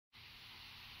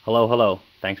Hello.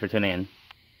 Thanks for tuning in.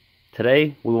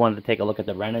 Today, we wanted to take a look at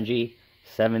the Renogy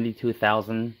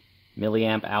 72000mAh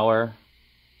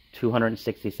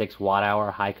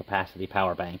 266Wh high capacity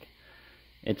power bank.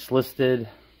 It's listed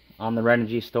on the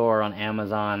Renogy store on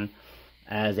Amazon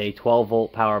as a 12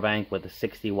 volt power bank with a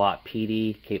 60 watt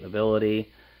PD capability,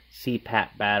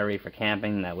 CPAP battery for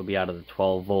camping. That would be out of the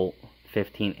 12 volt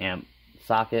 15 amp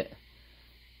socket,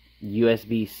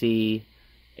 USB-C.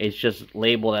 It's just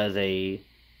labeled as a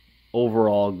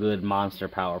overall good monster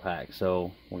power pack,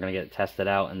 so we're gonna get it tested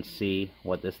out and see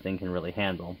what this thing can really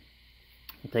handle.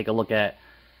 We'll take a look at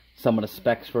some of the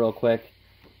specs real quick.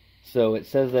 So it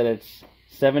says that it's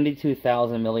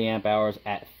 72,000 milliamp hours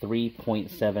at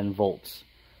 3.7 volts.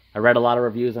 I read a lot of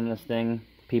reviews on this thing,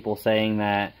 people saying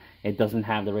that it doesn't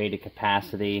have the rated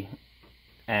capacity,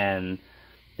 and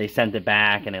they sent it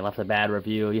back and they left a bad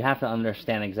review. You have to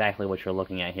understand exactly what you're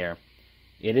looking at here.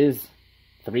 It is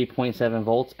 3.7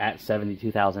 volts at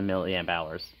 72,000 milliamp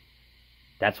hours.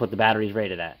 That's what the battery's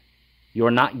rated at.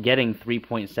 You're not getting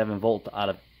 3.7 volts out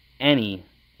of any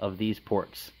of these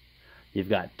ports. You've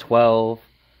got 12,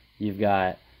 you've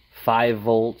got 5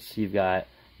 volts, you've got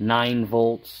 9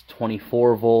 volts,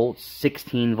 24 volts,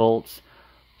 16 volts.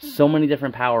 So many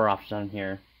different power options on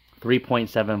here.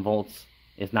 3.7 volts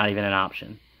is not even an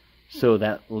option. So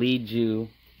that leads you,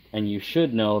 and you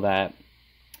should know that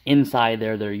inside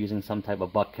there they're using some type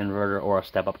of buck converter or a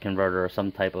step-up converter or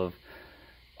some type of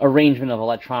arrangement of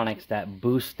electronics that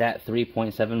boosts that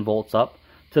 3.7 volts up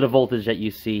to the voltage that you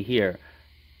see here,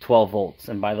 12 volts.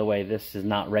 And by the way, this is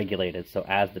not regulated, so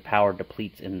as the power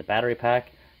depletes in the battery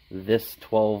pack, this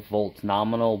 12 volts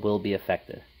nominal will be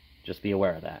affected. Just be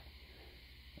aware of that.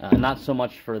 Not so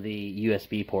much for the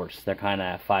USB ports. They're kind of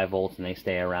at 5 volts and they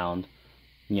stay around,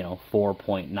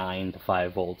 4.9 to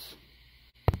 5 volts.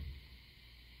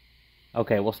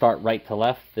 Okay, we'll start right to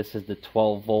left. This is the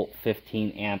 12 volt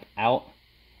 15 amp out,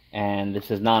 and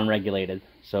this is non-regulated,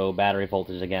 so battery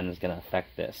voltage again is going to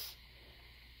affect this.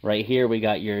 Right here we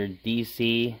got your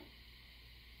DC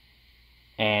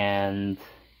and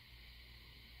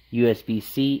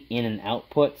USB-C in and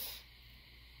outputs,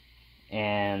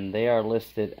 and they are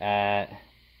listed at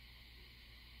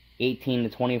 18 to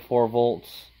 24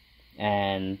 volts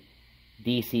and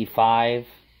DC 5,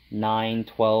 9,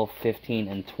 12, 15,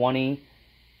 and 20,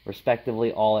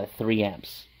 respectively, all at 3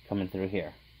 amps coming through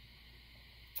here.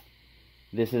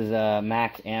 This is a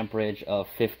max amperage of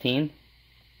 15.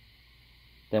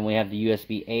 Then we have the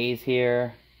USB-A's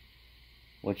here,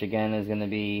 which again is going to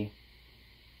be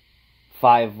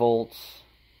 5 volts,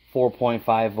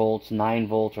 4.5 volts, 9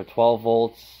 volts, or 12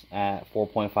 volts at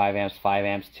 4.5 amps, 5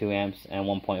 amps, 2 amps, and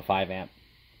 1.5 amp.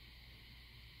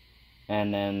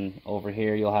 And then over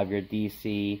here you'll have your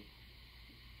DC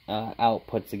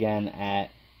outputs again at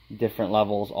different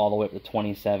levels all the way up to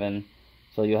 27.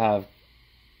 So you'll have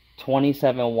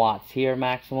 27 watts here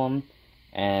maximum,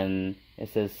 and it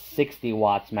says 60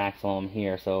 watts maximum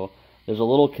here. So there's a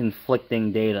little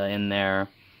conflicting data in there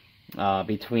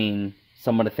between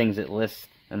some of the things it lists,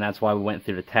 and that's why we went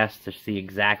through the test to see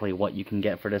exactly what you can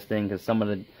get for this thing, because some of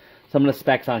the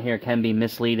specs on here can be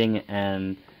misleading,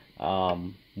 and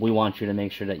we want you to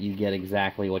make sure that you get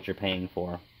exactly what you're paying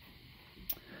for.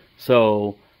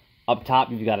 So up top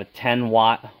you've got a 10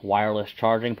 watt wireless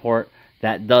charging port.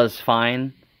 That does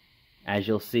fine, as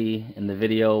you'll see in the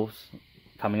videos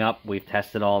coming up. We've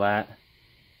tested all that.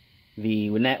 The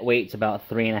net weight's about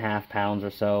 3.5 pounds or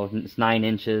so. It's 9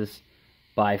 inches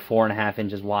by 4.5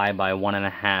 inches wide by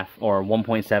 1.5 or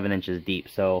 1.7 inches deep.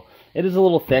 So it is a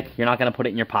little thick. You're not going to put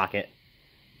it in your pocket.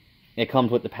 It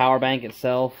comes with the power bank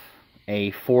itself,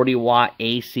 a 40 watt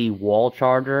AC wall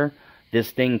charger. This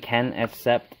thing can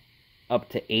accept up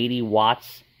to 80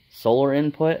 watts solar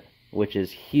input, which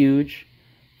is huge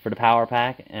for the power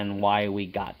pack and why we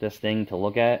got this thing to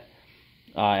look at.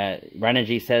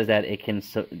 Renogy says that it can,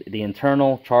 the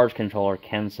internal charge controller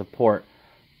can support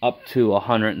up to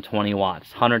 120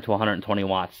 watts, 100 to 120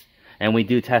 watts, and we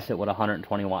do test it with a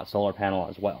 120 watt solar panel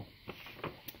as well.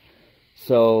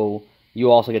 So you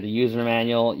also get the user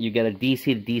manual. You get a DC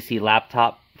to DC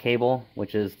laptop cable,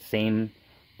 which is the same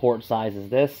port size as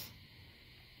this,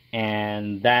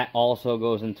 and that also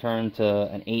goes in turn to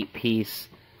an 8-piece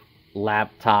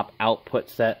laptop output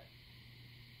set.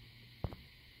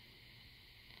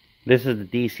 This is the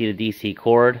DC to DC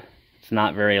cord. It's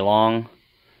not very long.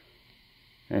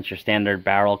 And it's your standard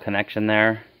barrel connection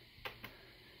there.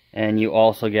 And you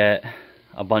also get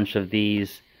a bunch of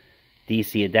these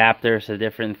DC adapters to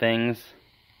different things.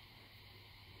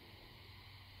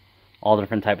 All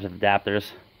different types of adapters.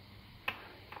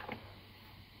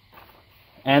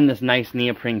 And this nice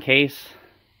neoprene case.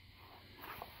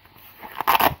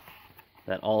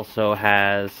 that also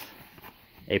has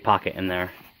a pocket in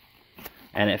there.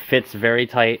 And it fits very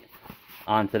tight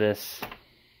onto this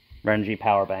Renogy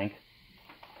power bank.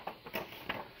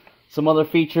 Some other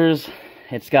features,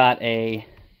 it's got a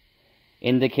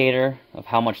indicator of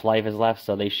how much life is left,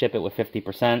 so they ship it with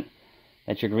 50%.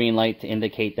 That's your green light to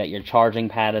indicate that your charging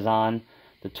pad is on.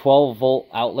 The 12-volt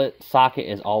outlet socket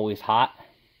is always hot,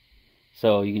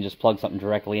 so you can just plug something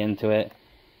directly into it.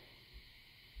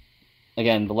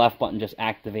 Again, the left button just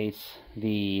activates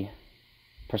the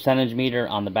percentage meter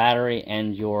on the battery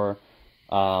and your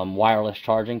wireless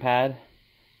charging pad.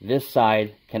 This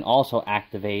side can also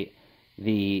activate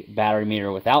the battery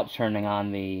meter without turning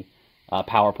on the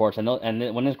power ports. And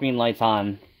when this green light's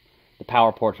on, the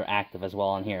power ports are active as well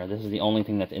on here. This is the only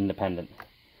thing that's independent.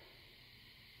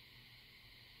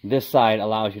 This side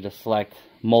allows you to select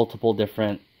multiple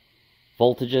different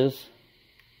voltages.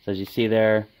 So as you see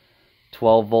there,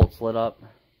 12 volts lit up.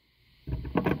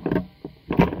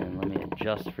 And let me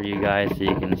adjust for you guys so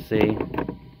you can see.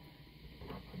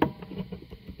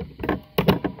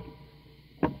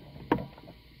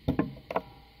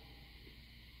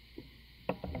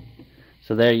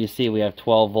 So there you see we have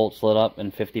 12 volts lit up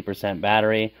and 50%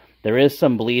 battery. There is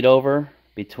some bleed over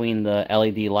between the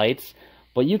LED lights,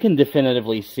 but you can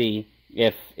definitively see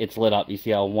if it's lit up. You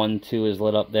see how 1, 2 is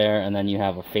lit up there, and then you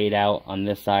have a fade out on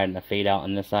this side and a fade out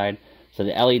on this side. So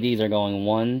the LEDs are going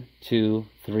 1, 2,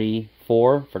 3,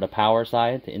 4 for the power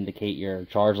side to indicate your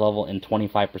charge level in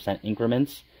 25%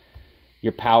 increments.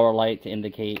 Your power light to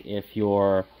indicate if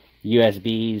your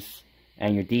USBs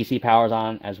and your DC power is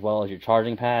on, as well as your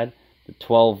charging pad. The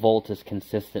 12 volt is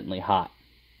consistently hot.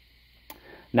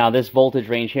 Now this voltage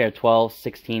range here, 12,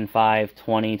 16, 5,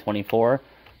 20, 24,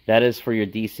 that is for your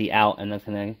DC out, and that's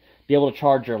going to be able to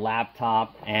charge your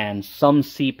laptop and some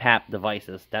CPAP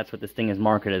devices. That's what this thing is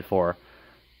marketed for.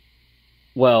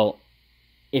 Well,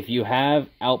 if you have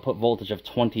output voltage of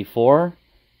 24,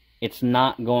 it's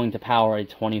not going to power a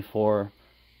 24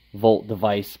 volt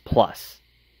device plus,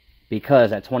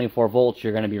 because at 24 volts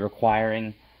you're going to be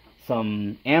requiring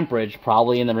some amperage,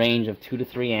 probably in the range of 2 to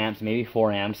 3 amps, maybe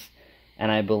 4 amps.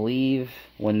 And I believe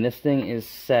when this thing is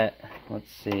set,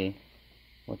 let's see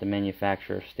what the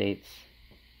manufacturer states.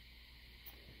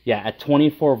 Yeah, at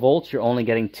 24 volts, you're only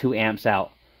getting 2 amps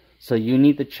out. So you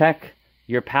need to check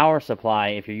your power supply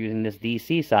if you're using this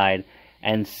DC side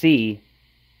and see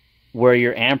where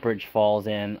your amperage falls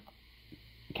in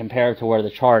compared to where the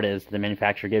chart is the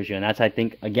manufacturer gives you. And that's, I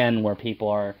think, again, where people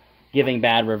are giving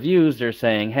bad reviews. They're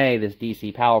saying, hey, this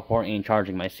DC power port ain't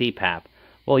charging my CPAP.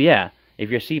 Well, yeah, if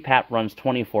your CPAP runs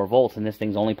 24 volts and this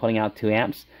thing's only putting out 2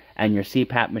 amps, and your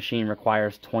CPAP machine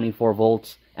requires 24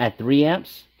 volts at 3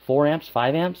 amps, 4 amps,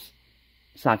 5 amps,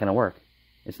 it's not going to work.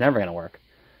 It's never going to work.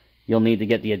 You'll need to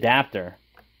get the adapter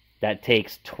that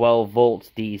takes 12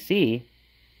 volts DC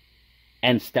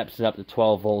and steps it up to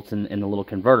 12 volts in the little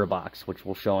converter box, which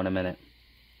we'll show in a minute.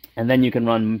 And then you can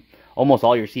run almost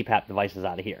all your CPAP devices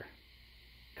out of here,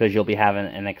 because you'll be having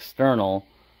an external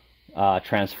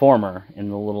transformer in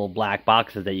the little black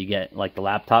boxes that you get, like the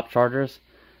laptop chargers.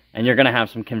 And you're going to have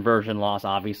some conversion loss,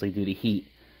 obviously, due to heat.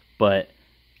 But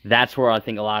that's where I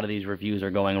think a lot of these reviews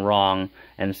are going wrong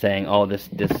and saying, oh, this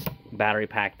battery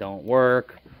pack don't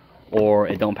work, or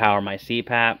it don't power my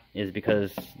CPAP, is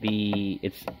because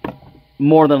it's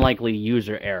more than likely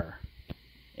user error,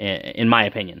 in my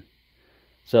opinion.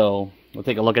 So we'll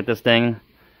take a look at this thing,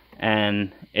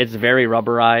 and it's very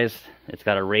rubberized. It's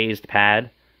got a raised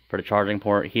pad for the charging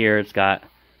port here. It's got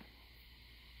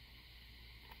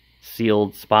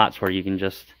sealed spots where you can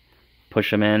just push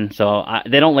them in. So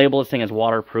they don't label this thing as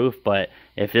waterproof, but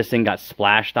if this thing got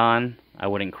splashed on, I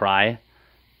wouldn't cry.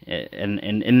 And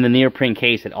in the neoprene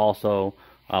case, it also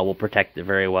will protect it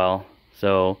very well.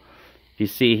 So if you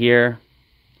see here,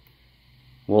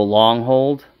 we'll long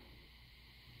hold,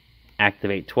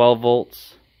 activate 12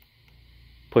 volts,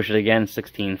 push it again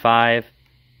 16.5,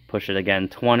 push it again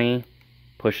 20,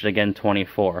 push it again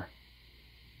 24,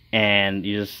 and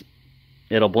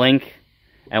it'll blink,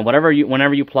 and whenever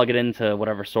you plug it into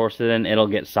whatever source it's in, it'll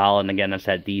get solid. And again, that's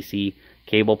that DC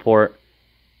cable port.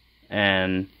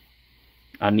 And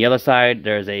on the other side,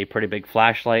 there's a pretty big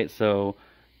flashlight, so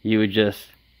you would just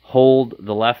hold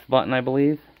the left button, I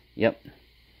believe. Yep,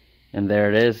 and there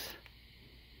it is.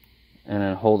 And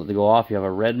then hold it to go off. You have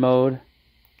a red mode,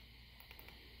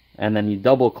 and then you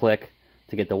double click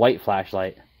to get the white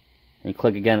flashlight. And you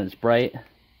click again, it's bright.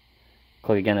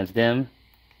 Click again, it's dim,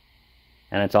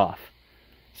 and it's off.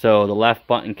 So the left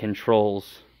button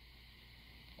controls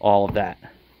all of that.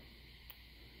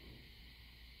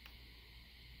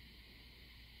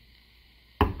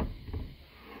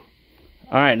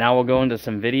 Alright, now we'll go into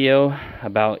some video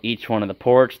about each one of the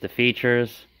ports, the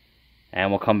features, and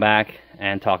we'll come back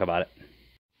and talk about it.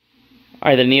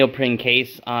 Alright, the neoprene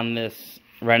case on this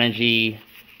Renogy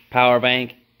power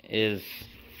bank is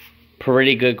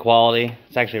pretty good quality.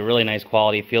 It's actually really nice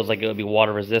quality. It feels like it would be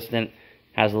water resistant.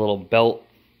 Has a little belt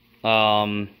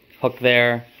hook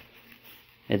there.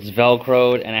 It's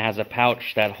velcroed and it has a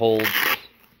pouch that holds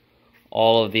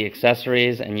all of the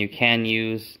accessories, and you can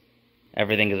use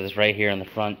everything because it's right here in the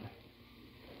front.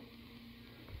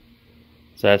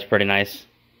 So that's pretty nice.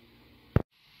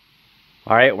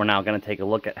 Alright, we're now going to take a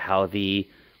look at how the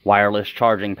wireless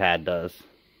charging pad does.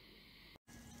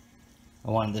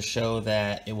 I wanted to show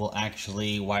that it will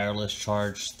actually wireless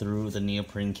charge through the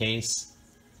neoprene case.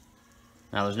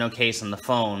 Now there's no case on the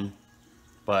phone,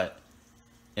 but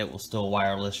it will still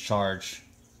wireless charge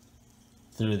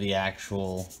through the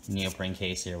actual neoprene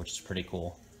case here, which is pretty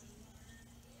cool.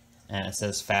 And it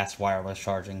says fast wireless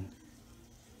charging.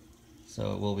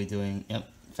 So it will be doing, yep,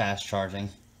 fast charging.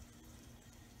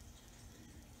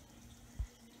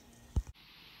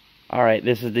 Alright,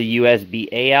 this is the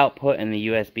USB-A output and the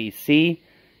USB-C,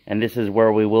 and this is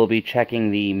where we will be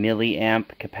checking the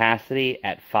milliamp capacity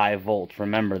at 5 volts.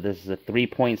 Remember, this is a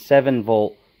 3.7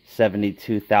 volt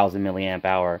 72000 milliamp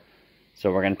hour.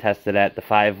 So we're going to test it at the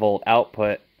 5 volt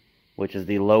output, which is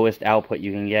the lowest output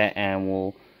you can get, and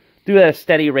we'll do at a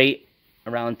steady rate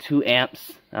around 2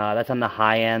 amps. That's on the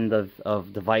high end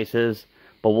of devices,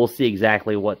 but we'll see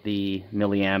exactly what the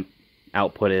milliamp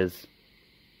output is.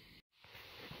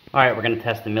 Alright, we're going to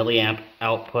test the milliamp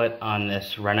output on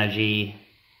this Renogy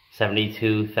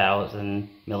 72000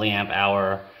 milliamp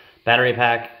hour battery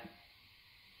pack.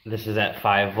 This is at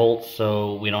 5 volts,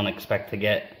 so we don't expect to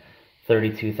get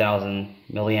 32,000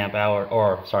 milliamp hour,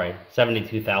 or sorry,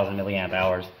 72,000 milliamp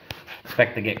hours.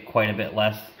 Expect to get quite a bit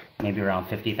less, maybe around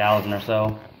 50,000 or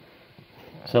so.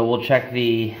 So we'll check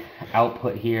the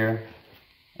output here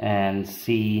and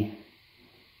see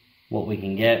what we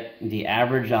can get. The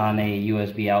average on a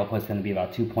USB output is going to be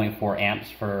about 2.4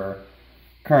 amps for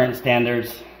current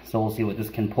standards. So we'll see what this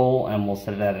can pull, and we'll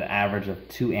set it at an average of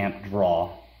 2 amp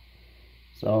draw.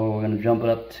 So we're going to jump it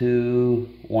up to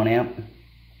 1 amp.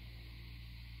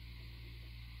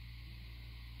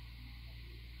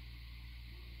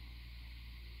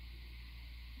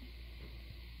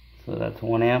 So that's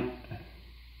 1 amp.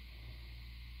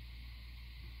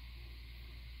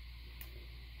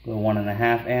 Go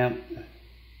 1.5 amp.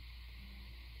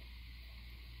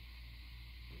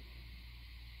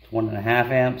 It's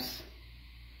 1.5 amps.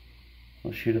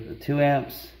 We'll shoot up to 2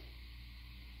 amps.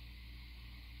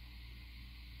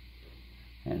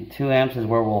 And 2 amps is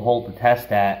where we'll hold the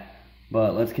test at.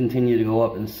 But let's continue to go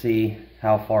up and see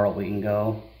how far we can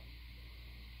go.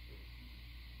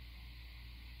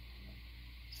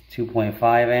 It's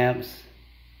 2.5 amps.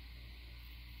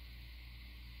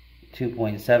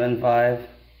 2.75.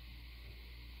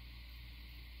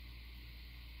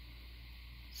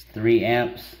 3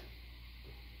 amps.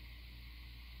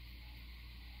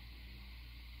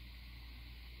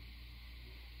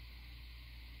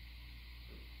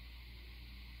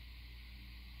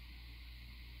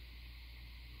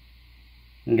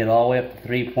 And get all the way up to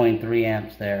 3.3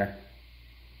 amps there.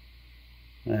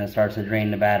 And then it starts to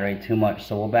drain the battery too much.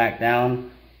 So we'll back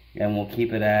down and we'll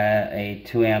keep it at a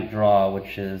 2 amp draw,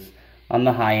 which is on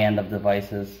the high end of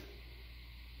devices.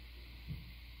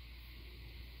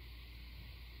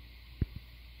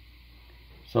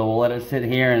 So we'll let it sit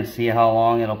here and see how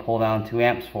long it'll pull down 2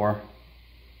 amps for.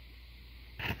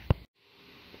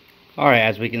 Alright,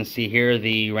 as we can see here,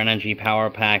 the Renogy power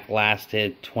pack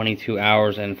lasted 22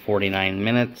 hours and 49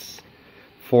 minutes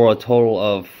for a total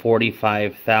of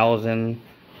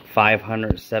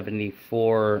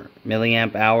 45,574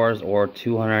 milliamp hours, or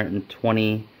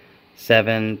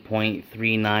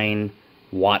 227.39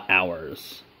 watt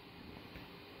hours.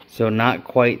 So not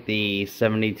quite the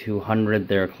 7200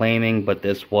 they're claiming, but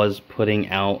this was putting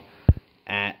out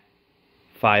at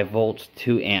 5 volts,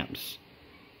 2 amps.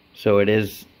 So it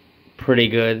is pretty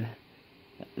good.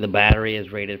 The battery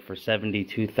is rated for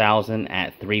 72,000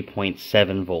 at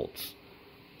 3.7 volts.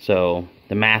 So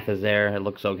the math is there, it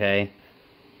looks okay.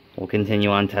 We'll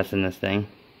continue on testing this thing.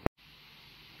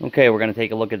 Okay, we're going to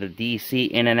take a look at the DC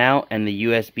in and out and the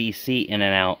USB-C in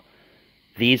and out.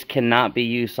 These cannot be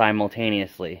used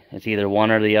simultaneously. It's either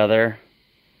one or the other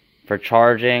for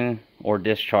charging or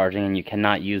discharging, and you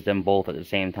cannot use them both at the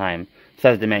same time,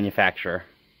 says the manufacturer.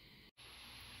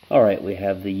 Alright, we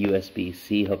have the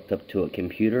USB-C hooked up to a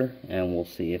computer, and we'll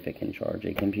see if it can charge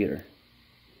a computer.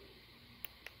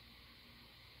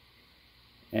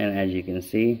 And as you can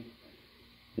see,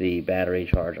 the battery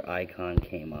charge icon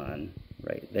came on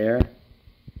right there.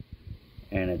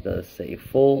 and it does say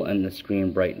full, and the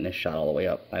screen brightness shot all the way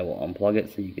up. I will unplug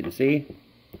it so you can see,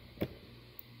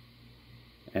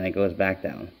 and it goes back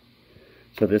down.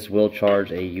 So this will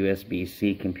charge a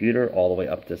USB-C computer all the way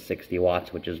up to 60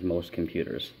 watts, which is most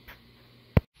computers.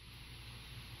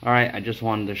 Alright, I just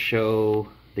wanted to show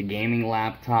the gaming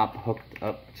laptop hooked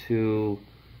up to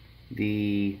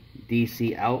the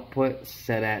DC output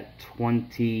set at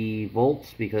 20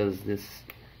 volts because this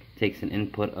takes an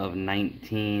input of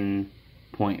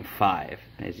 19.5.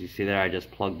 As you see there, I just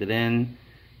plugged it in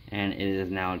and it is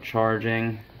now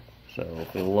charging. So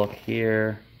if we look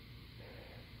here,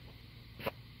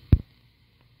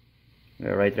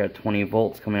 we're right there at 20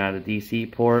 volts coming out of the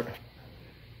DC port,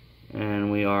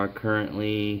 and we are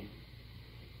currently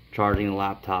charging the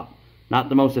laptop. Not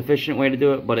the most efficient way to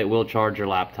do it, but it will charge your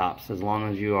laptops as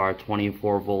long as you are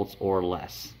 24 volts or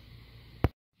less.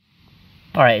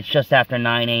 Alright, it's just after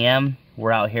 9 a.m.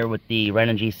 We're out here with the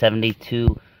Renogy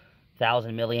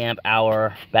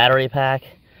 72000mAh battery pack.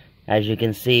 As you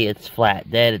can see, it's flat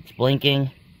dead, it's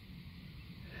blinking.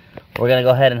 We're going to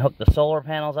go ahead and hook the solar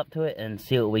panels up to it and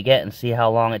see what we get and see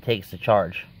how long it takes to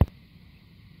charge.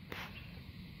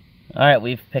 Alright,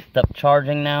 we've picked up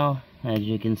charging now. As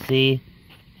you can see,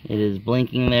 it is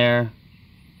blinking there.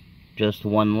 Just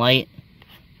one light.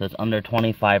 So it's under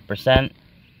 25%.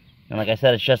 And like I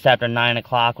said, it's just after 9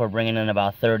 o'clock. We're bringing in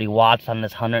about 30 watts on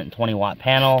this 120 watt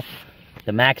panel.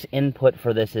 The max input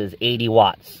for this is 80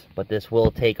 watts. But this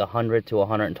will take a 100 to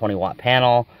 120 watt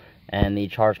panel. And the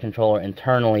charge controller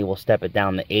internally will step it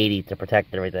down to 80 to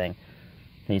protect everything.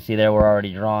 And you see there we're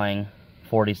already drawing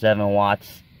 47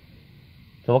 watts.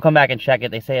 So we'll come back and check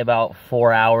it. They say about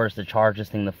 4 hours to charge this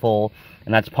thing to full.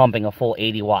 And that's pumping a full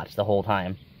 80 watts the whole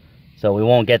time. So we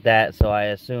won't get that. So I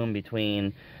assume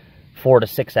between 4 to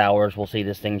 6 hours we'll see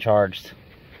this thing charged.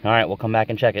 Alright, we'll come back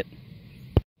and check it.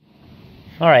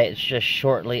 Alright, it's just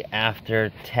shortly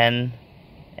after 10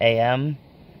 a.m.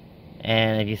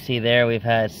 And if you see there, we've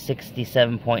had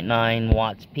 67.9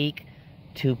 watts peak,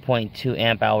 2.2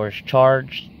 amp hours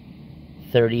charged,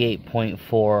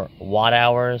 38.4 watt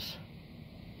hours.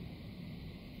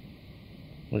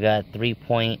 We got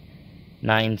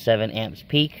 3.97 amps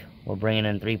peak. We're bringing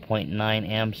in 3.9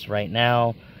 amps right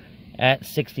now at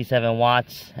 67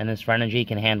 watts, and this Renogy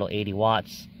can handle 80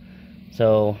 watts.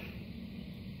 So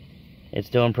it's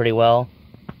doing pretty well.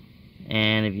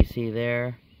 And if you see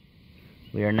there,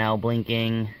 we are now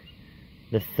blinking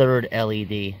the third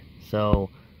LED. So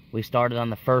we started on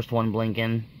the first one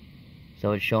blinking,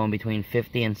 so it's showing between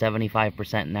 50 and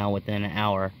 75% now within an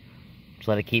hour. Just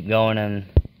let it keep going and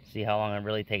see how long it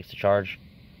really takes to charge.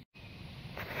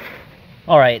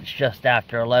 Alright, it's just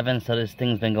after 11, so this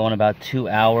thing's been going about 2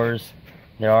 hours.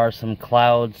 There are some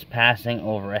clouds passing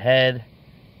overhead.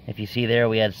 If you see there,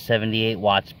 we had 78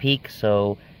 watts peak,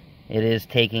 so it is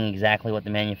taking exactly what the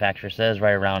manufacturer says,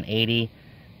 right around 80.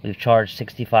 We've charged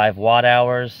 65 watt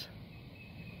hours.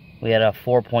 We had a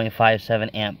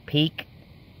 4.57 amp peak.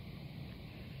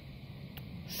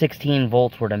 16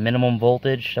 volts were the minimum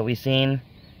voltage that we've seen.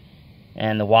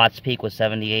 And the watts peak was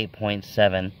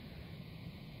 78.7.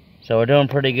 So we're doing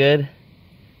pretty good.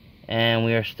 And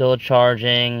we are still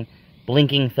charging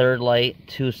blinking third light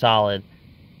to solid.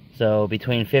 So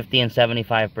between 50 and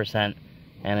 75%.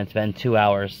 And it's been 2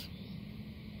 hours.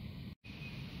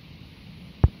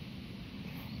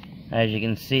 As you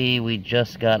can see, we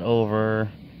just got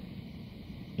over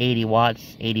 80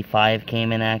 watts. 85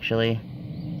 came in actually.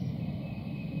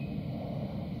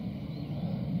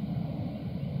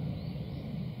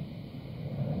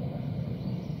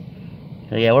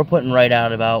 So yeah, we're putting right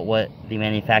out about what the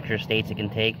manufacturer states it can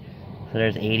take. So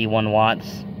there's 81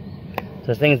 watts. So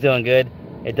this thing's doing good.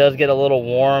 It does get a little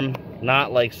warm.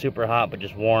 Not like super hot, but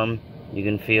just warm. You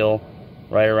can feel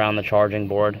right around the charging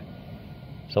board.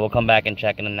 So we'll come back and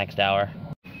check in the next hour.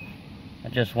 I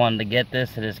just wanted to get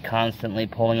this. It is constantly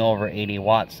pulling over 80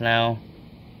 watts now.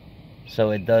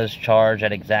 So it does charge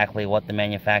at exactly what the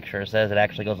manufacturer says. It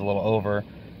actually goes a little over.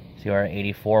 So you're at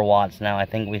 84 watts now. I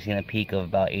think we've seen a peak of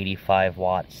about 85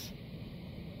 watts.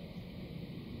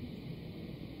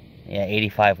 Yeah,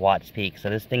 85 watts peak. So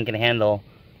this thing can handle,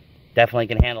 definitely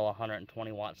can handle a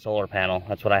 120 watt solar panel.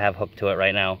 That's what I have hooked to it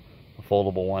right now. A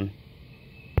foldable one.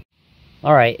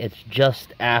 Alright, it's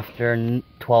just after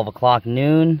 12 o'clock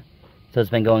noon, so it's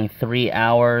been going 3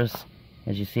 hours.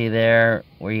 As you see there,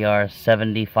 we are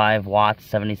 75 watts,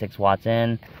 76 watts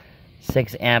in,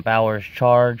 6 amp hours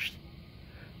charged,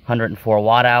 104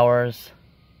 watt hours,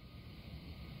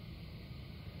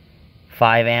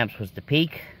 5 amps was the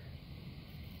peak.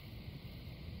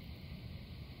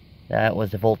 That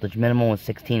was the voltage minimum, was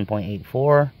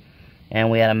 16.84, and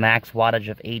we had a max wattage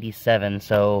of 87,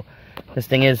 so This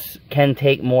thing can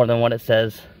take more than what it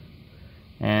says.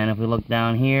 And if we look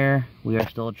down here, we are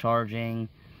still charging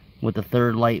with the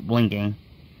third light blinking.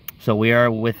 So we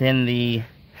are within the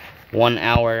 1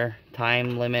 hour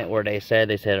time limit where they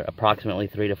said approximately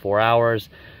 3 to 4 hours,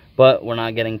 but we're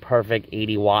not getting perfect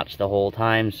 80 watts the whole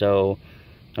time. So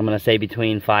I'm going to say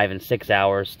between 5 and 6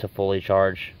 hours to fully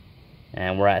charge.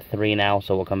 And we're at 3 now,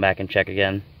 so we'll come back and check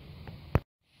again.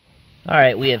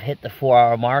 Alright, we have hit the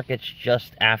 4-hour mark. It's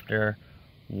just after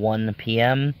 1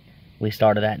 p.m. We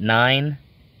started at 9.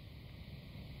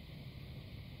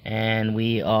 And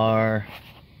we are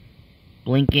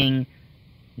blinking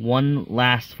one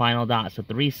last final dot. So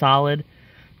 3 solid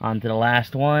onto the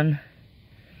last one.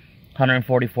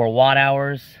 144 watt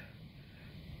hours.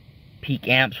 Peak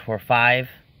amps for 5.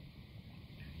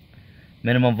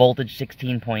 Minimum voltage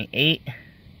 16.8.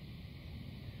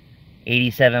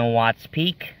 87 watts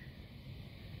peak.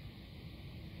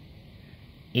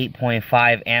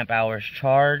 8.5 amp hours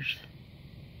charged.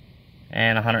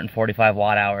 And 145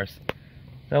 watt hours.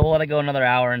 So we'll let it go another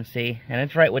hour and see. And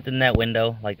it's right within that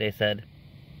window, like they said.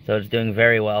 So it's doing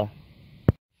very well.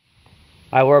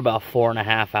 Alright, we're about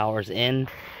 4.5 hours in.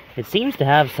 It seems to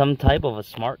have some type of a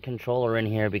smart controller in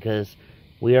here, because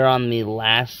we are on the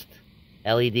last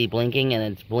LED blinking,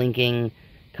 and it's blinking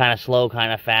kind of slow,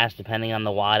 kind of fast, depending on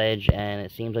the wattage, and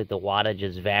it seems like the wattage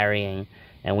is varying,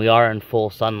 and we are in full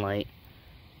sunlight.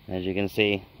 As you can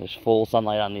see, there's full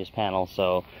sunlight on these panels,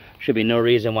 so should be no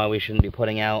reason why we shouldn't be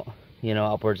putting out, you know,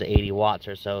 upwards of 80 watts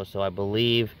or so. So I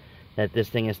believe that this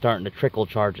thing is starting to trickle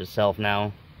charge itself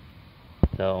now.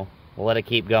 So we'll let it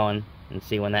keep going and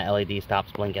see when that LED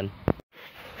stops blinking.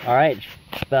 Alright,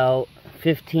 about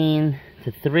 15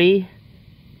 to 3.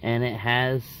 And it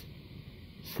has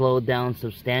slowed down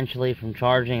substantially from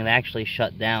charging. It actually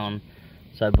shut down.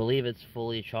 So I believe it's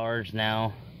fully charged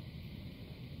now.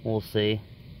 We'll see.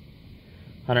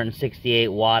 168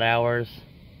 watt hours.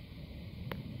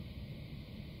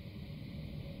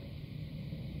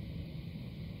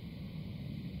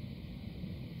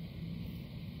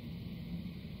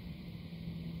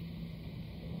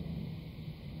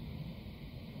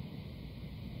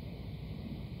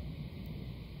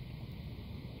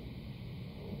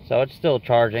 So it's still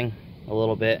charging a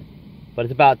little bit, but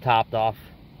it's about topped off.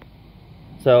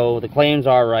 So the claims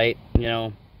are right. You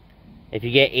know, if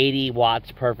you get 80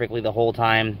 watts perfectly the whole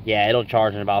time, yeah, it'll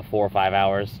charge in about 4 or 5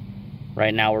 hours.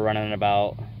 Right now we're running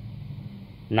about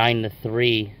 9 to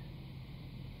 3.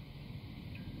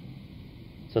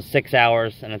 So 6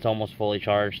 hours and it's almost fully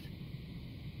charged.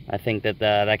 I think that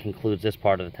that concludes this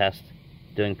part of the test.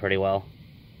 Doing pretty well.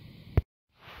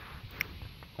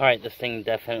 Alright, this thing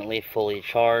definitely fully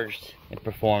charged. It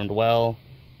performed well.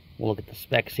 We'll look at the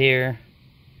specs here.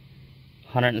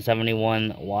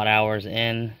 171 watt hours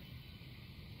in.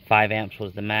 5 amps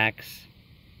was the max.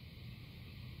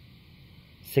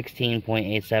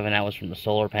 16.87, that was from the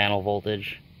solar panel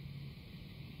voltage.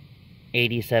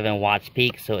 87 watts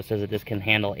peak, so it says that this can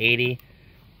handle 80.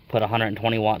 Put a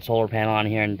 120 watt solar panel on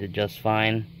here and did just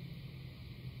fine.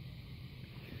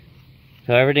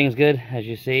 So everything's good, as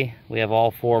you see. We have all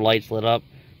 4 lights lit up.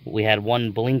 We had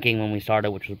one blinking when we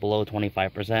started, which was below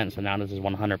 25%, so now this is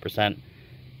 100%.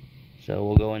 So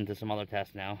we'll go into some other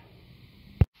tests now.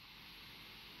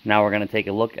 Now we're going to take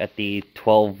a look at the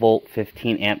 12 volt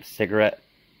 15 amp cigarette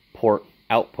port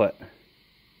output.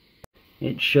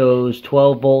 It shows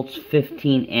 12 volts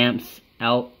 15 amps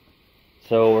out.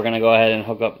 So we're going to go ahead and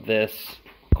hook up this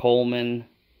Coleman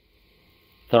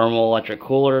thermal electric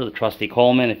cooler, the trusty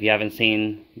Coleman. If you haven't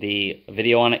seen the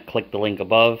video on it, click the link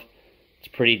above. It's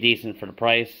pretty decent for the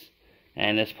price,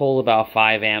 and this pulls about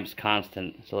 5 amps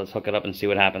constant. So let's hook it up and see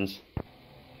what happens.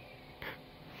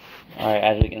 Alright,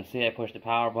 as you can see, I pushed the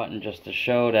power button just to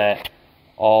show that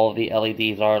all the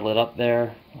LEDs are lit up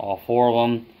there, all 4 of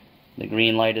them. The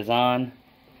green light is on,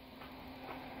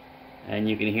 and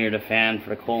you can hear the fan for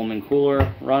the Coleman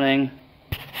cooler running.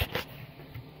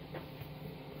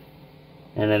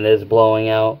 And it is blowing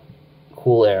out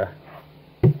cool air.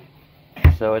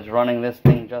 So it's running this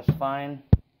thing just fine.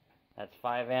 That's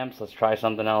 5 amps. Let's try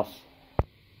something else.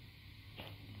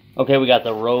 Okay, we got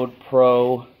the Road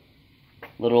Pro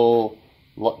little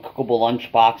cookable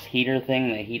lunchbox heater thing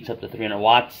that heats up to 300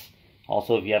 watts.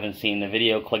 Also, if you haven't seen the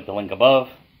video, click the link above.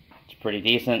 It's pretty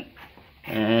decent.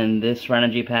 And this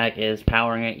Renogy pack is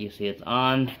powering it. You see it's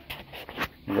on.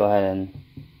 Go ahead and...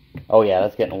 oh yeah,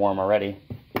 that's getting warm already.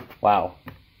 Wow.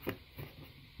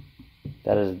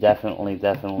 That is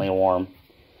definitely warm.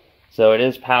 So it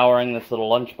is powering this little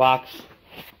lunchbox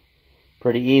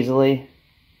pretty easily.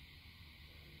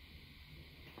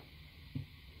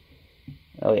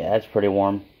 Oh yeah, that's pretty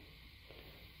warm.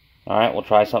 Alright, we'll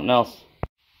try something else.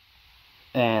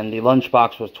 And the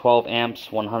lunchbox was 12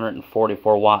 amps,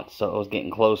 144 watts, so it was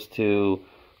getting close to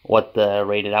what the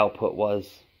rated output was.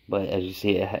 But as you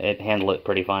see, it handled it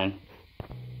pretty fine.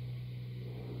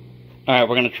 Alright,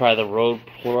 we're going to try the Road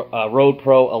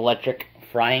Pro electric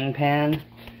frying pan.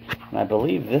 And I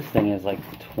believe this thing is like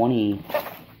 20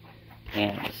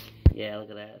 amps. Yeah, look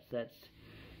at that. That's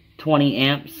 20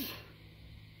 amps.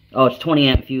 Oh, it's 20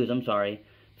 amp fuse, I'm sorry.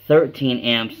 13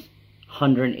 amps,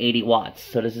 180 watts.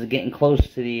 So this is getting close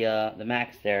to the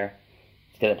max there.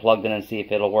 Let's get it plugged in and see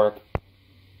if it'll work.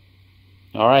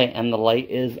 Alright, and the light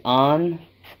is on.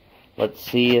 Let's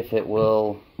see if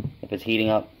it's heating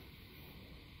up.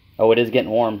 Oh, it is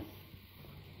getting warm.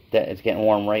 It's getting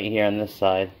warm right here on this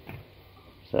side.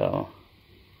 So,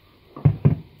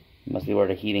 must be where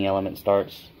the heating element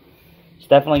starts. It's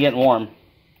definitely getting warm.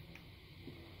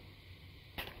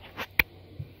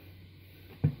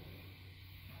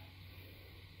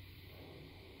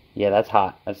 Yeah, that's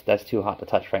hot. That's too hot to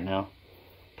touch right now.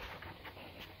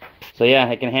 So yeah,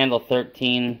 it can handle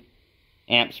 13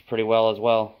 amps pretty well as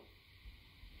well.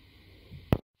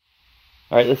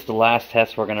 Alright, this is the last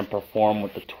test we're going to perform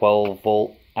with the 12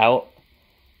 volt out.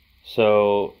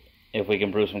 So if we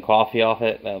can brew some coffee off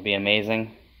it, that would be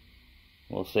amazing.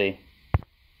 We'll see.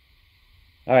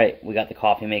 Alright, we got the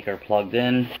coffee maker plugged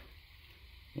in.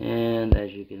 And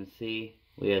as you can see,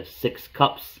 we have 6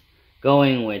 cups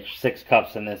going, which 6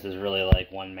 cups in this is really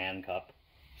like 1 man cup.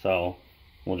 So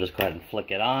we'll just go ahead and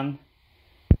flick it on.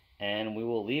 And we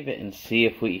will leave it and see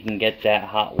if we can get that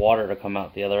hot water to come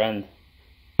out the other end.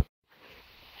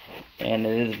 And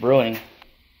it is brewing.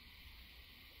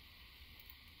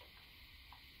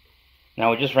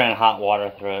 Now we just ran hot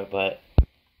water through it, but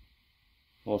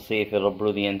we'll see if it'll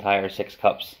brew the entire 6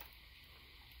 cups.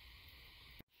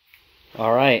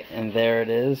 Alright, and there it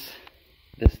is.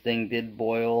 This thing did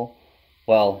boil,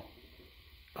 well,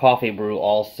 coffee brew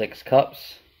all 6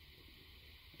 cups.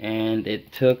 And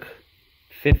it took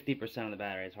 50% of the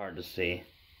battery. It's hard to see.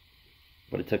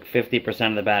 But it took 50%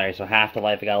 of the battery, so half the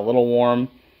life. It got a little warm.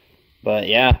 But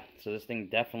yeah, so this thing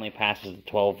definitely passes the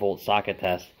 12 volt socket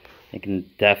test. It can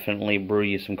definitely brew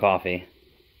you some coffee.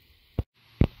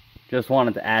 Just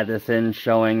wanted to add this in,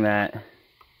 showing that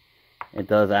it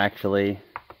does actually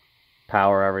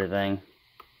power everything.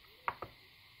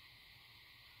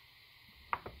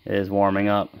 It is warming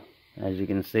up, as you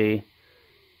can see.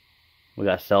 We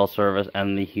got cell service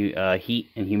and the heat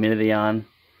and humidity on,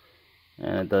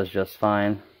 and it does just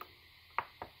fine.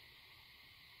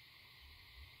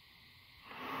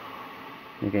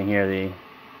 You can hear the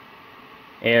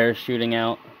air shooting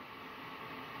out,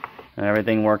 and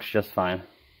everything works just fine.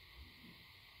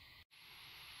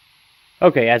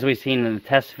 Okay, as we've seen in the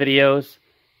test videos,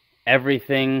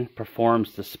 everything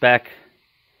performs to spec.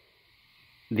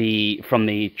 From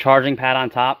the charging pad on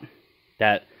top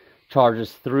that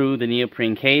charges through the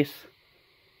neoprene case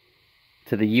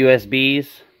to the USBs,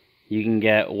 you can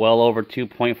get well over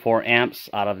 2.4 amps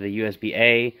out of the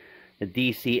USB-A, the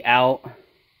DC out,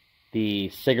 the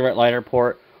cigarette lighter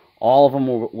port. All of them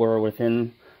were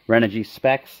within Renogy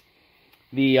specs.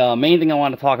 The main thing I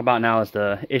want to talk about now is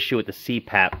the issue with the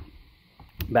CPAP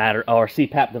battery or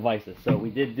CPAP devices. So we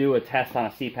did do a test on a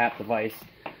CPAP device.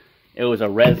 It was a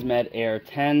ResMed Air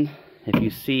 10. If you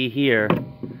see here,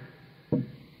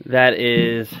 that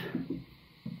is,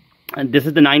 and this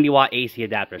is the 90 watt AC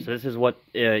adapter. So this is what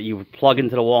you would plug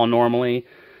into the wall normally.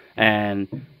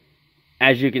 And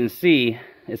as you can see,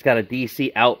 it's got a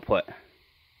DC output,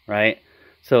 right?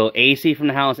 So AC from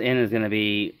the house in is going to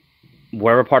be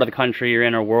wherever part of the country you're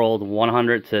in or world,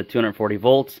 100 to 240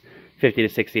 volts, 50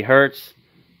 to 60 hertz,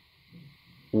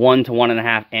 1 to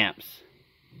 1.5 amps.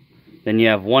 Then you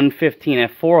have 115 at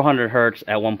 400 hertz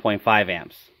at 1.5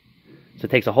 amps. So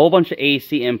it takes a whole bunch of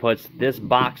AC inputs. This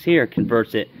box here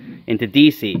converts it into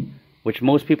DC, which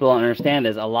most people don't understand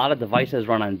is a lot of devices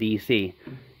run on DC.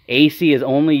 AC is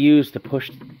only used to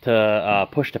push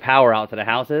the power out to the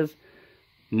houses.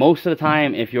 Most of the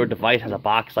time, if your device has a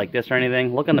box like this or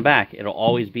anything, look on the back. It'll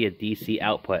always be a DC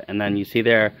output. And then you see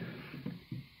there,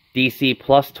 DC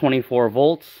plus 24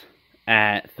 volts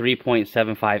at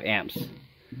 3.75 amps.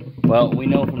 Well, we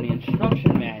know from the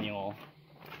instruction manual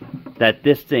that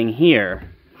this thing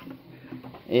here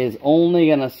is only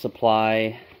going to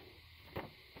supply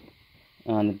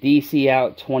on the DC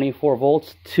out 24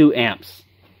 volts, 2 amps.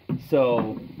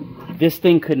 So this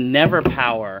thing could never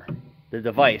power the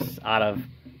device out of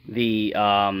the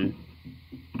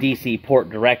DC port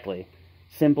directly,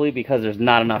 simply because there's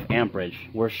not enough amperage.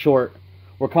 We're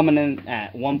coming in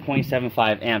at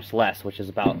 1.75 amps less, which is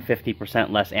about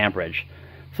 50% less amperage.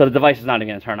 So the device is not even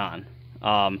going to turn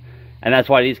on. And that's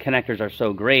why these connectors are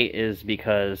so great, is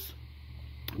because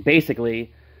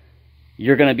basically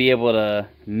you're going to be able to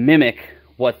mimic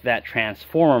what that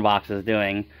transformer box is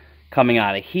doing coming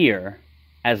out of here,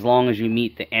 as long as you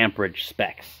meet the amperage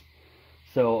specs.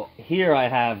 So here I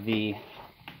have the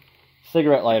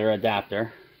cigarette lighter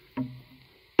adapter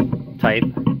type,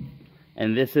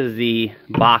 and this is the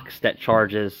box that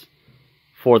charges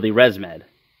for the ResMed.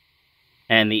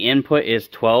 And the input is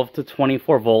 12 to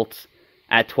 24 volts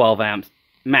at 12 amps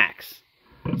max.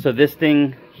 So this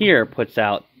thing here puts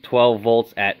out 12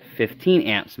 volts at 15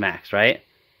 amps max, right?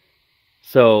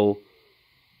 So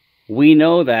we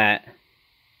know that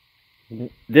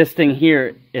this thing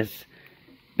here is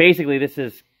basically, this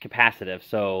is capacitive.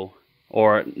 So,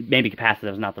 or maybe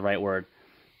capacitive is not the right word.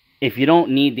 If you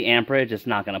don't need the amperage, it's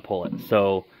not going to pull it.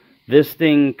 So this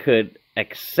thing could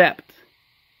accept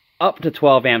up to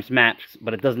 12 amps max,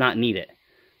 but it does not need it.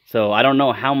 So I don't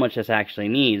know how much this actually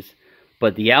needs,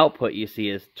 but the output you see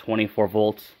is 24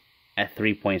 volts at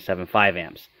 3.75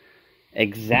 amps.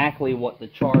 Exactly what the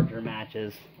charger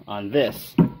matches on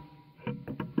this.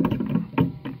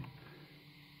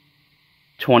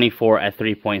 24 at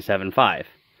 3.75.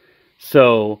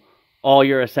 So all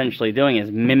you're essentially doing is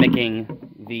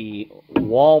mimicking the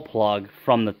wall plug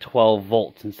from the 12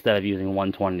 volts instead of using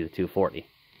 120 to 240.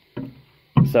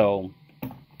 So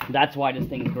that's why this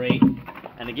thing's great.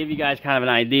 And to give you guys kind of an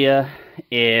idea,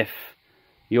 if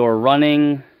you're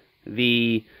running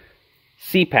the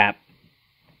CPAP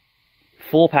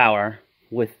full power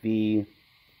with the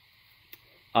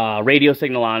radio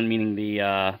signal on, meaning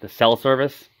the cell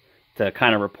service, to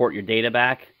kind of report your data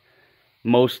back.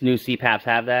 Most new CPAPs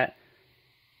have that.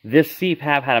 This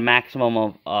CPAP had a maximum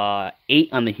of 8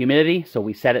 on the humidity, so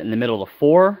we set it in the middle of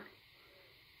 4.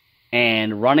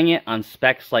 And running it on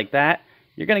specs like that,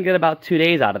 you're going to get about 2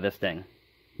 days out of this thing.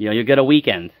 You know, you'll get a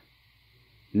weekend.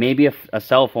 Maybe a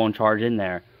cell phone charge in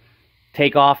there.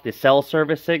 Take off the cell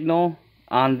service signal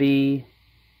on the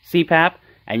CPAP,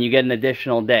 and you get an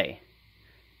additional day.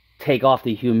 Take off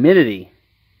the humidity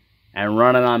and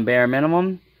run it on bare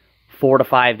minimum, 4 to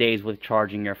 5 days with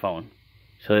charging your phone.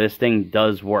 So this thing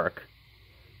does work.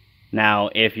 Now,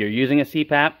 if you're using a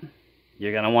CPAP,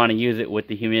 you're going to want to use it with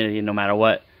the humidity no matter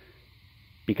what,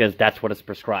 because that's what is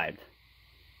prescribed.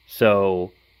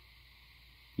 So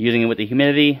using it with the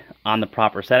humidity on the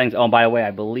proper settings. Oh, by the way,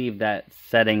 I believe that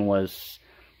setting was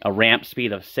a ramp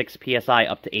speed of 6 psi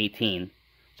up to 18.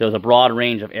 So it's a broad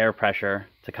range of air pressure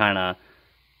to kind of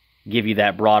give you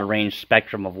that broad range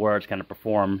spectrum of where it's going to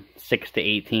perform, 6 to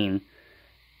 18.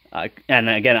 And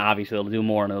again, obviously it'll do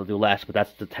more and it'll do less, but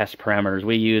that's the test parameters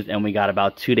we used, and we got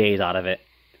about 2 days out of it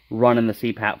running the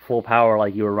CPAP full power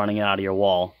like you were running it out of your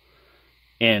wall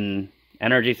in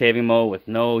energy saving mode with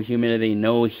no humidity,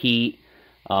 no heat,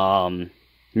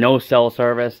 no cell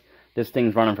service. This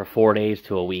thing's running for 4 days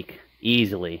to a week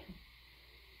easily.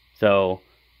 So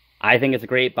I think it's a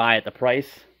great buy at the price.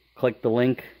 Click the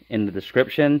link in the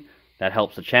description. That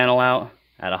helps the channel out.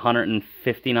 At $159,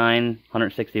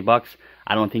 $160,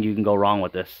 I don't think you can go wrong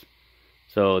with this.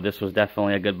 So this was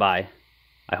definitely a good buy.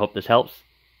 I hope this helps.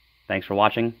 Thanks for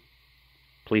watching.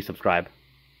 Please subscribe.